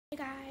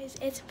Guys,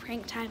 it's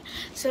prank time.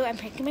 So I'm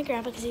pranking my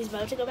grandpa because he's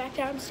about to go back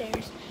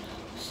downstairs.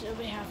 So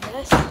we have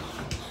this.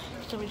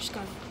 So we're just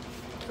gonna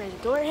raise the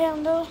door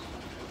handle.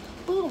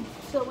 Boom.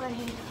 So when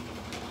he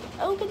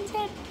opens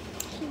it,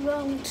 he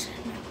won't.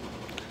 No.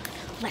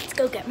 Let's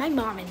go get my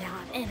mom in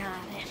on it.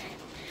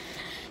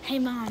 Hey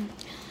mom,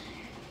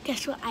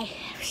 guess what? I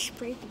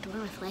sprayed the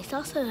door with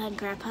Lysol so that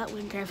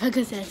when Grandpa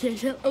goes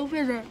downstairs, he'll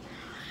open it.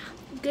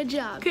 Good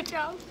job. Good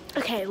job.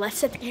 Okay, let's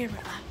set the camera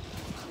up.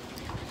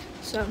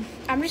 So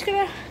I'm just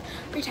gonna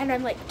pretend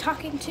I'm like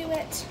talking to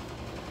it,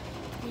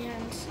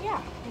 and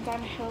yeah, and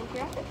then he'll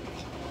grab it.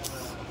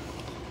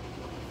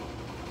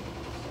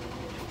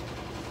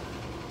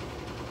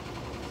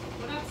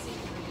 What up,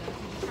 Senorita? Did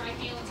you try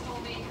Galen's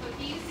homemade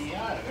cookies?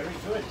 Yeah, very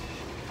good.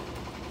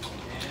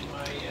 And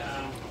my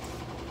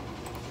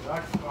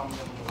doctor called me a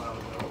little while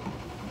ago.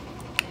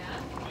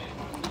 Yeah? I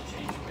wanted to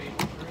change the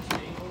paper first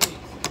day of the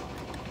week.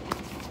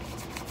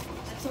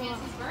 That's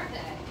Nancy's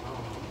birthday. Oh.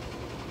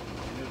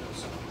 I knew there was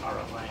something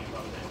horrifying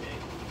about that day.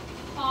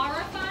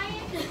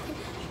 Horrifying?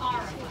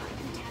 Horrifying.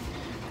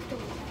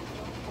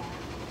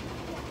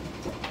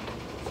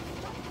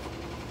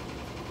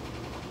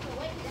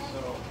 So,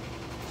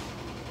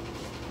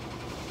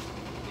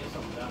 guess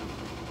I'm done.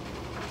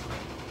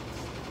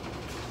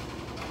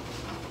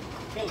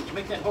 Hey, did you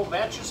make that whole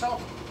batch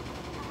yourself?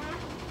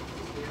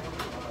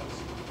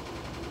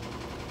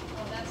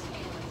 Oh, that's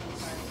Galen's. I'm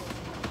sorry.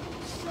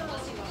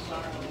 Unless you want to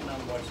borrow it. And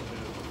I'm watching the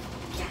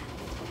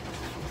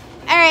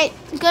All right,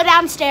 go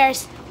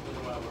downstairs.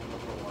 little while,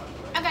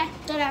 right? Okay,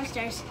 go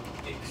downstairs.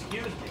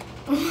 Excuse me.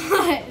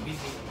 What?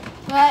 Busy.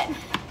 What?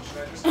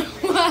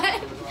 What?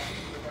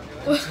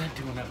 What's that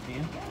doing up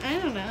there? I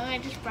don't know. I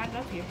just brought it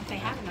up here. They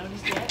haven't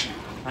noticed yet.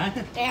 Huh?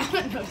 They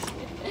haven't noticed it.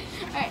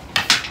 All right.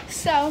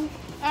 So,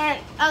 all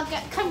right. I'll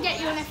come get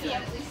you in a That's few.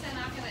 good. At least they're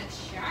not going to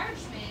charge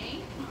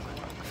me.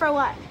 For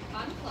what?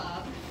 Fun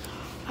club.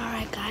 All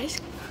right, guys.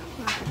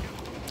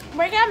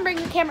 We're gonna bring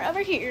the camera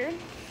over here.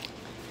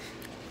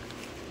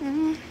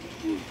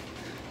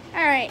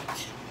 All right.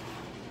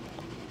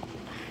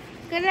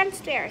 Go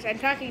downstairs. I'm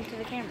talking to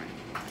the camera.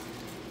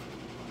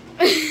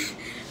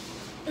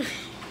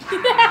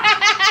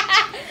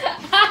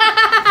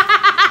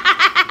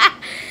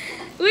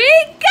 We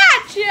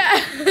gotcha.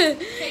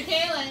 Hey,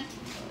 Galen.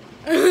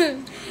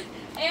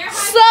 Air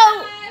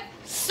high five.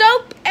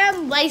 Soap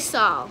and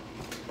Lysol.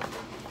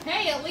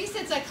 Hey, at least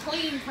it's a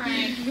clean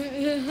prank.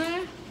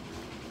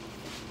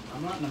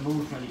 I'm not in the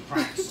mood for any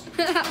pranks.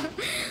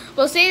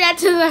 We'll say that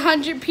to the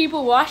 100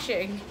 people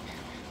watching.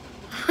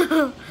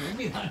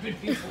 Maybe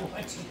 100 people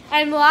watching.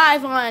 I'm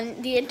live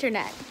on the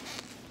internet.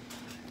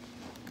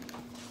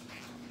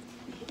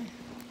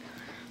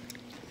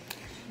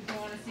 You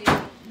want to see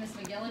Miss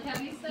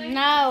McGillicuddy's thing?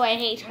 No, I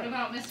hate What her.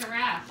 about Mr.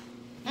 Raff?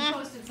 He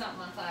posted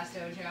something on Class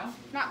Dojo.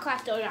 Not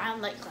Class Dojo. I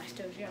don't like Class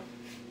Dojo.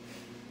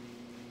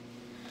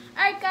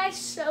 Alright, guys.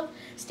 So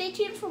stay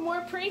tuned for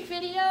more prank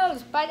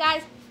videos. Bye,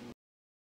 guys.